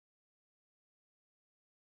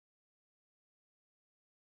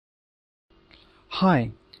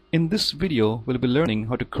Hi, in this video we'll be learning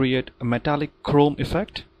how to create a metallic chrome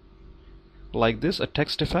effect like this, a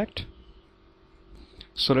text effect.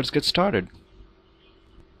 So let's get started.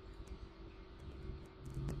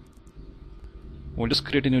 We'll just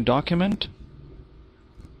create a new document.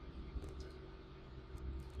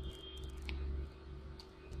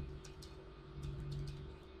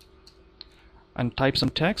 And type some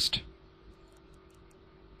text.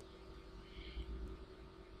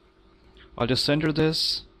 I'll just center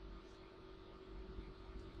this.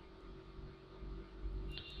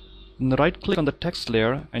 Then right click on the text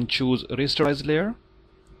layer and choose rasterize layer.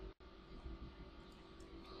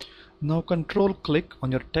 Now control click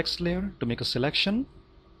on your text layer to make a selection.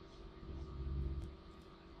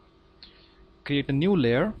 Create a new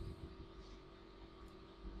layer.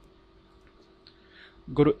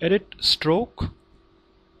 Go to edit stroke.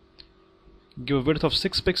 Give a width of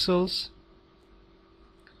 6 pixels.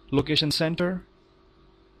 Location center.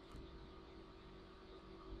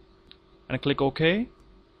 And click OK.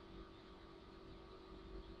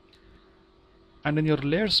 And in your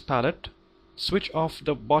layers palette, switch off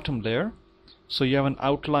the bottom layer so you have an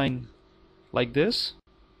outline like this.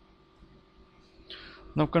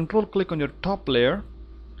 Now control click on your top layer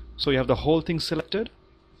so you have the whole thing selected.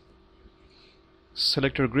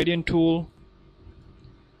 Select your gradient tool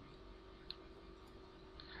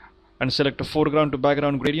and select a foreground to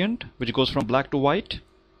background gradient which goes from black to white.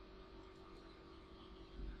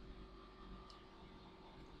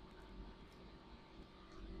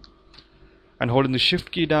 And holding the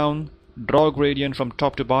shift key down, draw a gradient from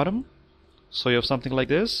top to bottom so you have something like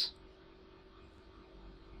this.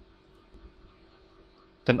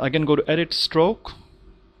 Then again go to edit stroke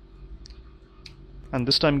and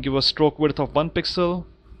this time give a stroke width of 1 pixel.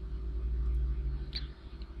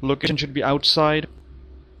 Location should be outside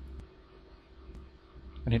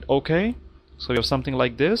and hit OK. So you have something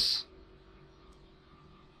like this.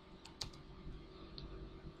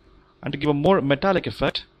 And to give a more metallic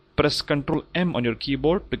effect, press Ctrl M on your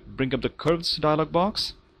keyboard to bring up the curves dialog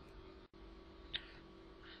box.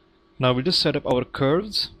 Now we'll just set up our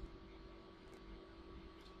curves.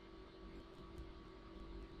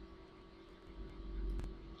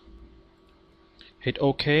 Hit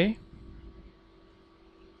OK.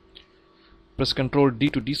 Press Ctrl D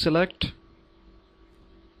to deselect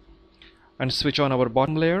and switch on our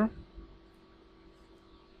bottom layer.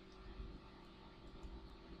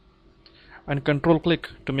 And control click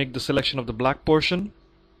to make the selection of the black portion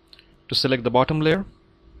to select the bottom layer.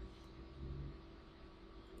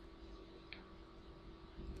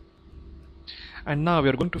 And now we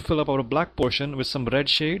are going to fill up our black portion with some red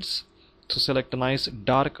shades. So select a nice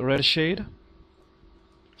dark red shade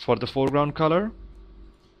for the foreground color.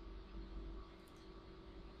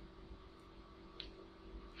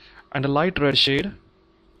 And a light red shade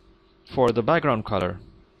for the background color.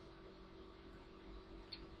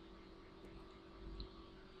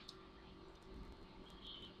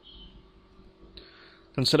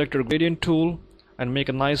 Then select your gradient tool and make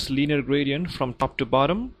a nice linear gradient from top to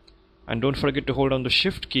bottom. And don't forget to hold down the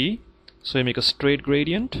shift key so you make a straight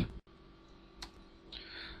gradient.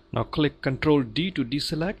 Now click Ctrl D to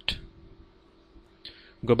deselect.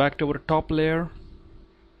 Go back to our top layer.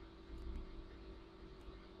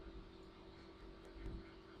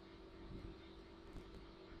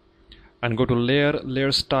 And go to layer,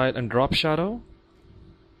 layer style and drop shadow.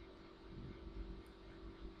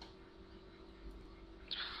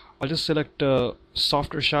 I'll just select a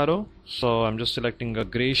softer shadow. So I'm just selecting a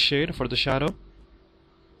gray shade for the shadow.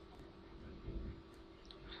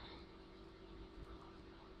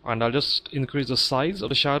 And I'll just increase the size of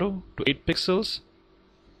the shadow to 8 pixels.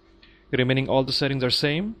 Remaining all the settings are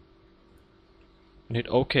same. And hit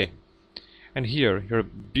OK. And here your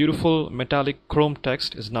beautiful metallic chrome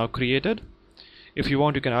text is now created. If you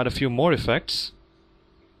want, you can add a few more effects.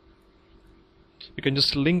 You can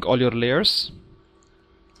just link all your layers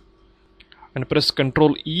and press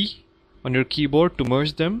Ctrl E on your keyboard to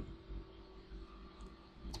merge them.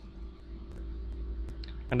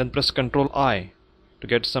 And then press Ctrl I to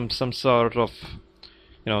get some sort of,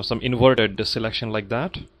 some inverted selection like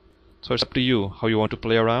that. So it's up to you how you want to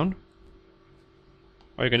play around.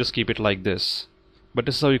 Or you can just keep it like this. But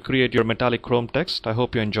this is how you create your metallic chrome text. I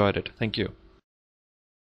hope you enjoyed it. Thank you.